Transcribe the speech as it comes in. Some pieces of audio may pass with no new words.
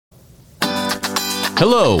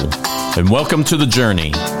Hello, and welcome to The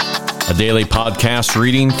Journey, a daily podcast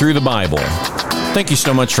reading through the Bible. Thank you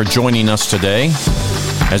so much for joining us today.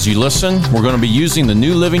 As you listen, we're going to be using the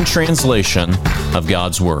New Living Translation of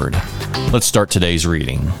God's Word. Let's start today's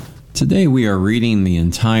reading. Today we are reading the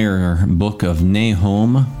entire book of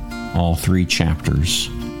Nahum, all 3 chapters.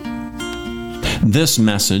 This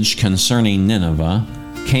message concerning Nineveh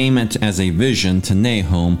came as a vision to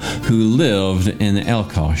Nahum, who lived in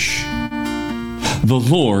Elkosh. The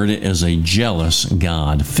Lord is a jealous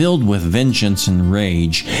God, filled with vengeance and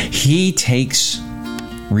rage. He takes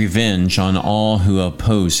revenge on all who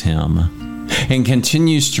oppose him and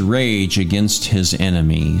continues to rage against his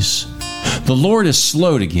enemies. The Lord is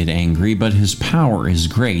slow to get angry, but his power is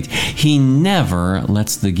great. He never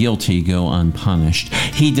lets the guilty go unpunished.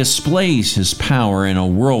 He displays his power in a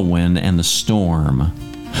whirlwind and the storm.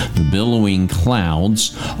 The billowing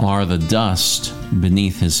clouds are the dust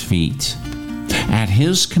beneath his feet. At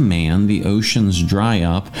his command, the oceans dry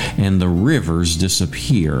up and the rivers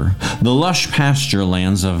disappear. The lush pasture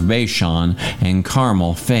lands of Bashan and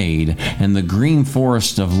Carmel fade, and the green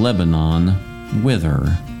forest of Lebanon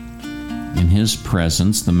wither. In his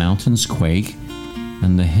presence, the mountains quake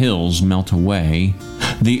and the hills melt away.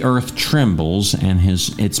 The earth trembles and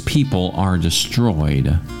its people are destroyed.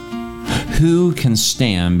 Who can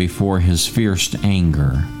stand before his fierce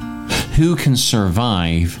anger? Who can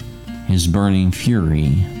survive his burning fury?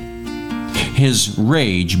 His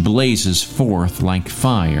rage blazes forth like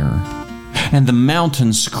fire, and the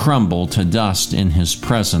mountains crumble to dust in his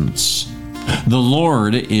presence. The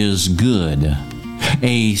Lord is good,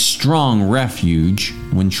 a strong refuge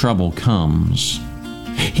when trouble comes.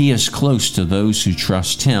 He is close to those who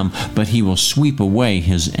trust him, but he will sweep away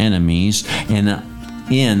his enemies in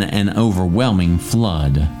an overwhelming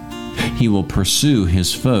flood. He will pursue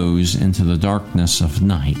his foes into the darkness of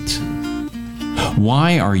night.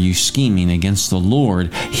 Why are you scheming against the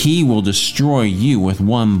Lord? He will destroy you with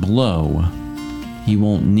one blow. He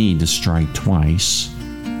won't need to strike twice.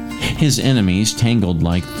 His enemies, tangled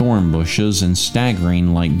like thorn bushes and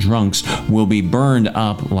staggering like drunks, will be burned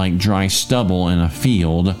up like dry stubble in a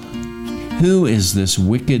field. Who is this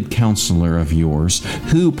wicked counselor of yours?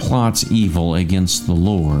 Who plots evil against the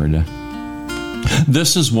Lord?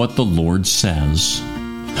 This is what the Lord says.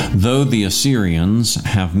 Though the Assyrians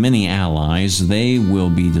have many allies, they will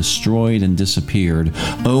be destroyed and disappeared.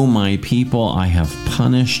 O my people, I have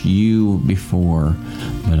punished you before,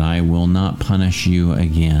 but I will not punish you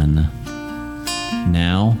again.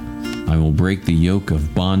 Now I will break the yoke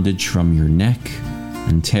of bondage from your neck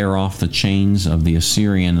and tear off the chains of the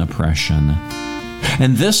Assyrian oppression.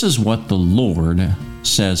 And this is what the Lord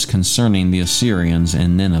says concerning the Assyrians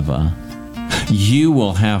in Nineveh. You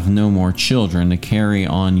will have no more children to carry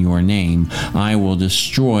on your name. I will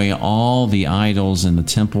destroy all the idols in the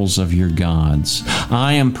temples of your gods.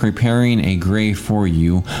 I am preparing a grave for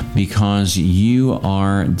you because you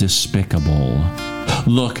are despicable.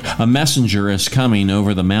 Look, a messenger is coming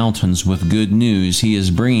over the mountains with good news. He is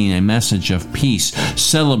bringing a message of peace.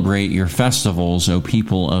 Celebrate your festivals, O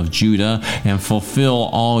people of Judah, and fulfill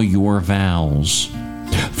all your vows.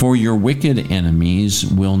 For your wicked enemies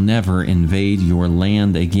will never invade your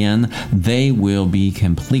land again. They will be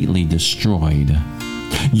completely destroyed.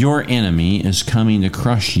 Your enemy is coming to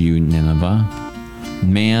crush you, Nineveh.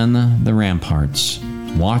 Man the ramparts.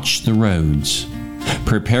 Watch the roads.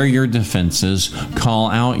 Prepare your defenses. Call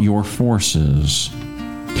out your forces.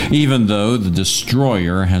 Even though the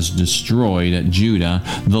destroyer has destroyed Judah,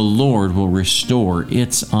 the Lord will restore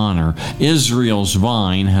its honor. Israel's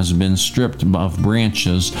vine has been stripped of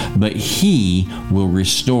branches, but he will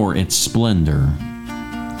restore its splendor.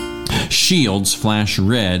 Shields flash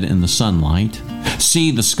red in the sunlight. See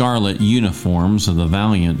the scarlet uniforms of the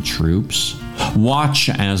valiant troops. Watch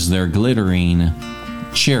as their glittering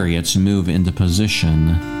chariots move into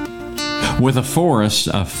position. With a forest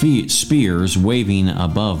of spears waving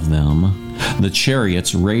above them, the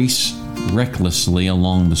chariots race recklessly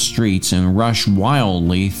along the streets and rush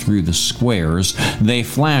wildly through the squares. They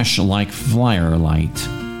flash like firelight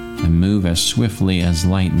and move as swiftly as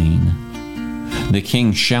lightning. The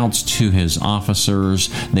king shouts to his officers.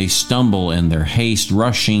 They stumble in their haste,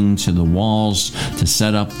 rushing to the walls to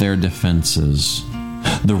set up their defenses.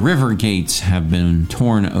 The river gates have been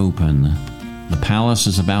torn open. The palace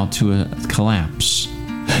is about to collapse.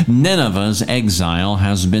 Nineveh's exile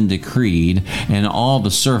has been decreed, and all the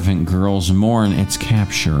servant girls mourn its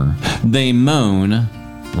capture. They moan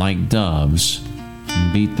like doves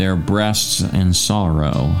and beat their breasts in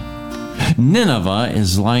sorrow. Nineveh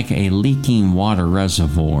is like a leaking water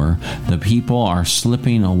reservoir. The people are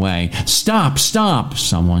slipping away. Stop, stop,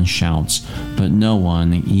 someone shouts, but no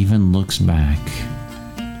one even looks back.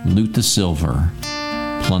 Loot the silver,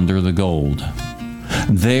 plunder the gold.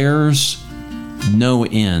 There's no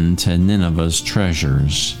end to Nineveh's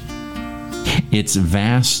treasures, its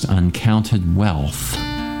vast, uncounted wealth.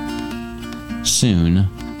 Soon,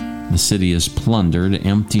 the city is plundered,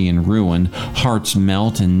 empty and ruined. Hearts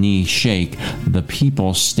melt and knees shake. The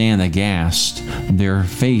people stand aghast, their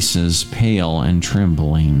faces pale and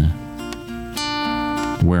trembling.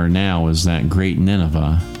 Where now is that great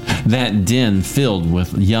Nineveh? That den filled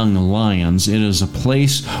with young lions. It is a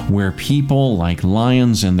place where people, like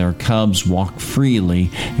lions and their cubs, walk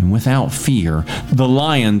freely and without fear. The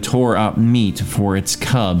lion tore up meat for its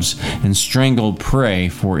cubs and strangled prey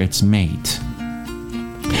for its mate.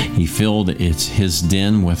 He filled his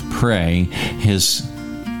den with prey, his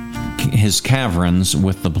caverns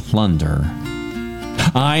with the plunder.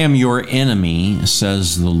 I am your enemy,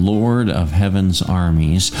 says the Lord of heaven's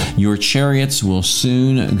armies. Your chariots will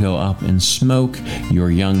soon go up in smoke.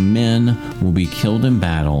 Your young men will be killed in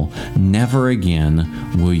battle. Never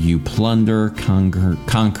again will you plunder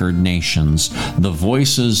conquered nations. The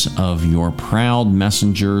voices of your proud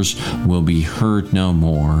messengers will be heard no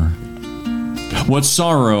more. What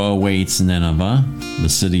sorrow awaits Nineveh, the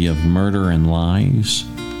city of murder and lies?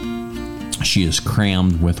 She is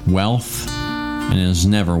crammed with wealth and is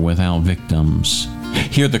never without victims.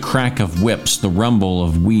 Hear the crack of whips, the rumble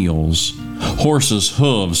of wheels. Horses'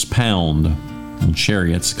 hooves pound, and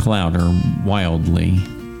chariots clatter wildly.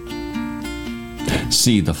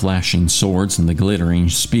 See the flashing swords and the glittering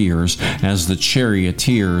spears as the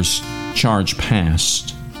charioteers charge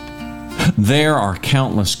past. There are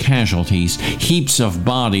countless casualties, heaps of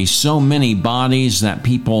bodies, so many bodies that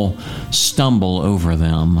people stumble over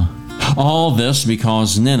them. All this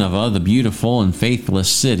because Nineveh, the beautiful and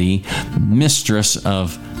faithless city, mistress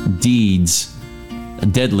of deeds,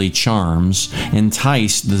 deadly charms,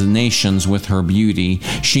 enticed the nations with her beauty.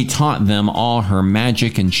 She taught them all her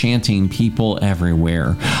magic, enchanting people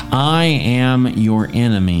everywhere. I am your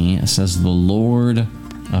enemy, says the Lord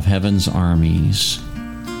of heaven's armies.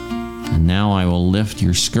 And now I will lift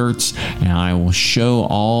your skirts, and I will show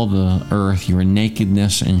all the earth your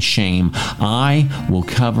nakedness and shame. I will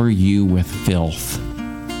cover you with filth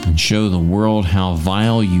and show the world how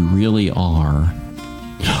vile you really are.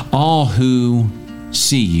 All who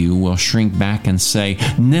see you will shrink back and say,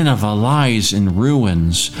 Nineveh lies in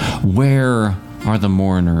ruins. Where are the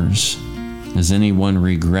mourners? Does anyone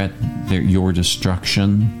regret your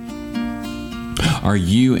destruction? Are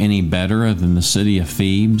you any better than the city of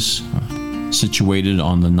Thebes, situated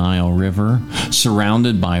on the Nile River,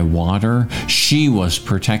 surrounded by water? She was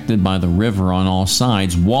protected by the river on all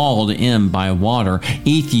sides, walled in by water.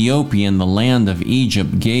 Ethiopia, the land of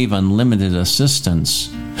Egypt, gave unlimited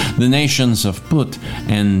assistance. The nations of Put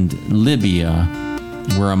and Libya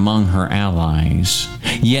were among her allies.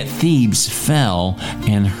 Yet Thebes fell,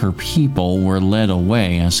 and her people were led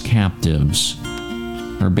away as captives.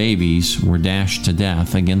 Her babies were dashed to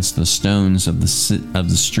death against the stones of the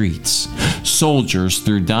streets. Soldiers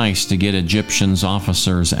threw dice to get Egyptians'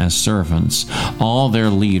 officers as servants. All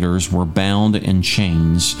their leaders were bound in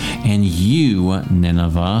chains. And you,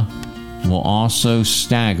 Nineveh, will also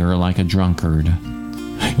stagger like a drunkard.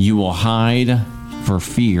 You will hide for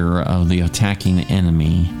fear of the attacking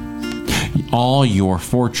enemy. All your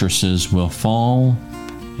fortresses will fall,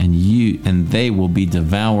 and they will be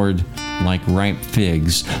devoured like ripe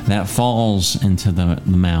figs that falls into the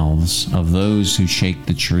mouths of those who shake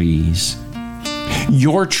the trees.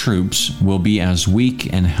 Your troops will be as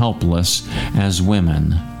weak and helpless as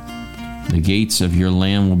women. The gates of your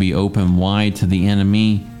land will be opened wide to the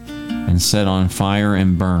enemy and set on fire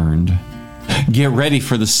and burned. Get ready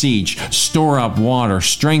for the siege. Store up water.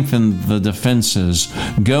 Strengthen the defenses.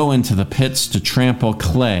 Go into the pits to trample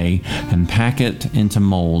clay and pack it into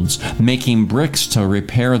molds, making bricks to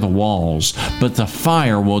repair the walls. But the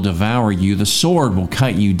fire will devour you. The sword will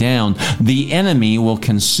cut you down. The enemy will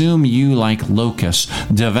consume you like locusts,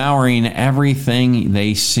 devouring everything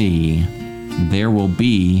they see. There will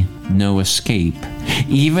be no escape.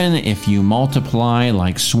 Even if you multiply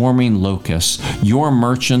like swarming locusts, your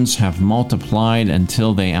merchants have multiplied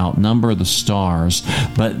until they outnumber the stars.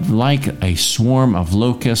 But like a swarm of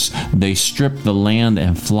locusts, they strip the land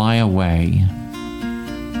and fly away.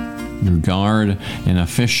 Your guard and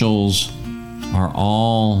officials are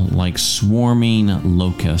all like swarming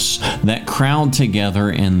locusts that crowd together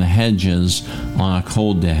in the hedges on a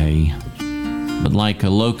cold day. but like a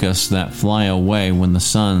locust that fly away when the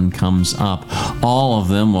sun comes up. All of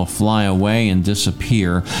them will fly away and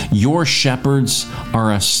disappear. Your shepherds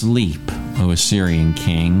are asleep, O Assyrian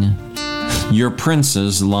king. Your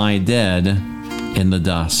princes lie dead in the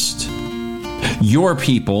dust. Your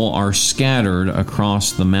people are scattered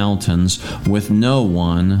across the mountains with no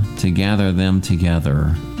one to gather them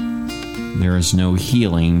together. There is no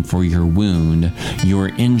healing for your wound. Your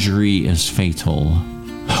injury is fatal.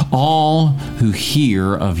 All who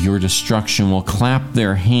hear of your destruction will clap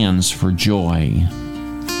their hands for joy.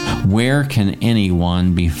 Where can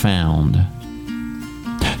anyone be found?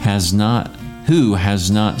 Who has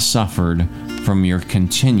not suffered from your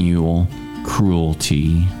continual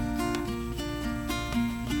cruelty?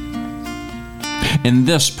 In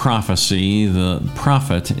this prophecy, the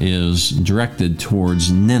prophet is directed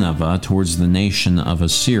towards Nineveh, towards the nation of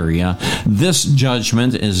Assyria. This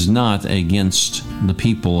judgment is not against the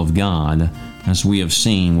people of God, as we have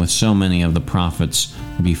seen with so many of the prophets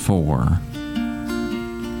before.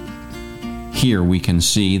 Here we can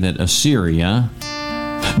see that Assyria,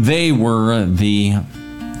 they were the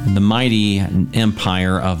mighty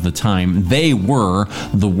empire of the time. They were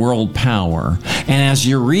the world power. And as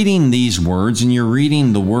you're reading these words, and you're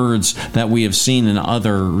reading the words that we have seen in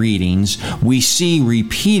other readings, we see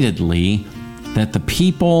repeatedly that the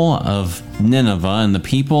people of Nineveh and the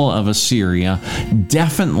people of Assyria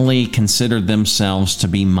definitely considered themselves to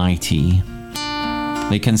be mighty.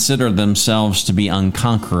 They considered themselves to be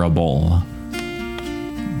unconquerable.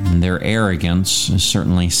 And their arrogance is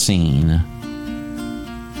certainly seen.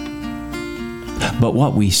 But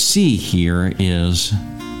what we see here is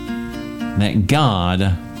that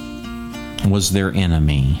God was their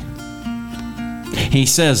enemy. He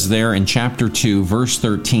says there in chapter 2, verse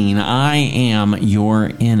 13, I am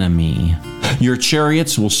your enemy. Your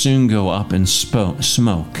chariots will soon go up in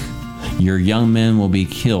smoke. Your young men will be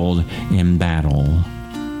killed in battle.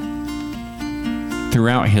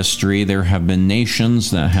 Throughout history, there have been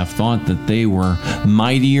nations that have thought that they were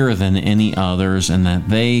mightier than any others and that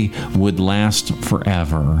they would last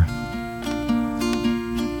forever.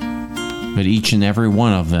 But each and every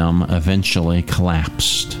one of them eventually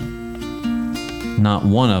collapsed. Not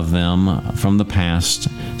one of them from the past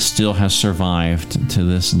still has survived to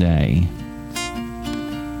this day.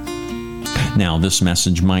 Now, this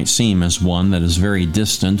message might seem as one that is very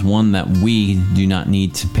distant, one that we do not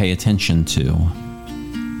need to pay attention to.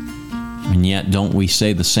 And yet, don't we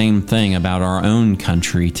say the same thing about our own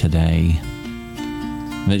country today?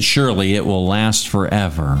 That surely it will last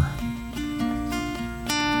forever.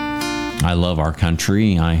 I love our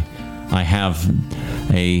country. I have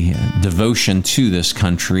a devotion to this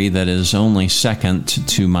country that is only second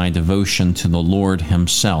to my devotion to the Lord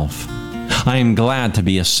Himself. I am glad to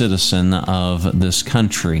be a citizen of this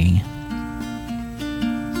country.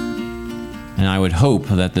 And I would hope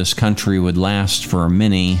that this country would last for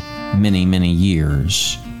many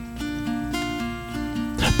years.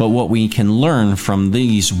 But what we can learn from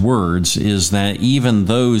these words is that even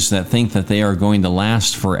those that think that they are going to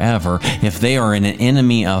last forever, if they are an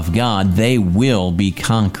enemy of God, they will be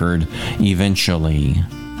conquered eventually.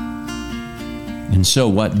 And so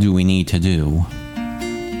what do we need to do?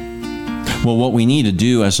 Well, what we need to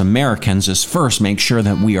do as Americans is first make sure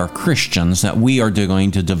that we are Christians, that we are going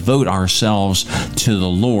to devote ourselves to the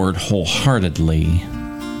Lord wholeheartedly.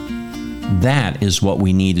 That is what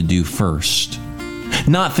we need to do first.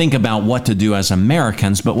 Not think about what to do as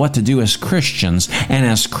Americans, but what to do as Christians. And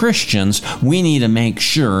as Christians, we need to make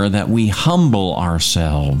sure that we humble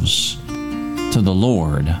ourselves to the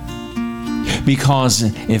Lord. Because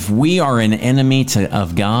if we are an enemy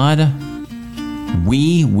of God,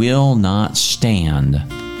 we will not stand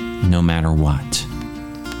no matter what.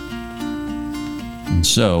 And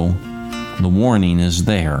so, the warning is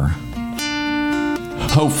there.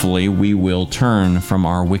 Hopefully, we will turn from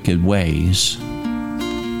our wicked ways.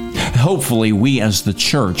 Hopefully, we as the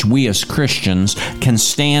church, we as Christians, can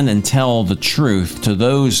stand and tell the truth to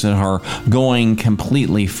those that are going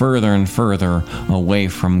completely further and further away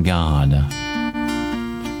from God.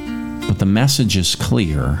 But the message is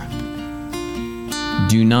clear.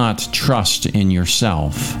 Do not trust in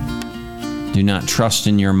yourself. Do not trust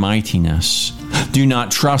in your mightiness. Do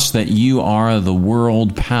not trust that you are the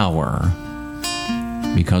world power.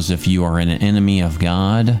 Because if you are an enemy of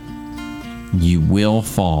God, you will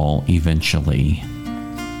fall eventually.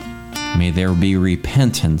 May there be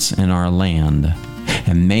repentance in our land,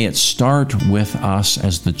 and may it start with us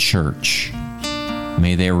as the church.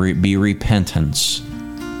 May there be repentance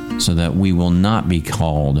so that we will not be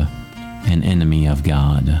called an enemy of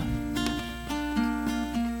God.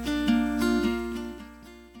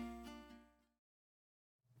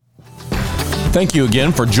 Thank you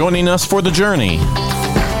again for joining us for the journey.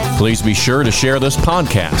 Please be sure to share this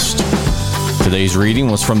podcast. Today's reading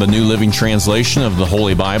was from the New Living Translation of the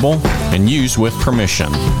Holy Bible and used with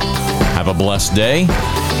permission. Have a blessed day,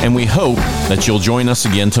 and we hope that you'll join us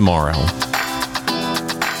again tomorrow.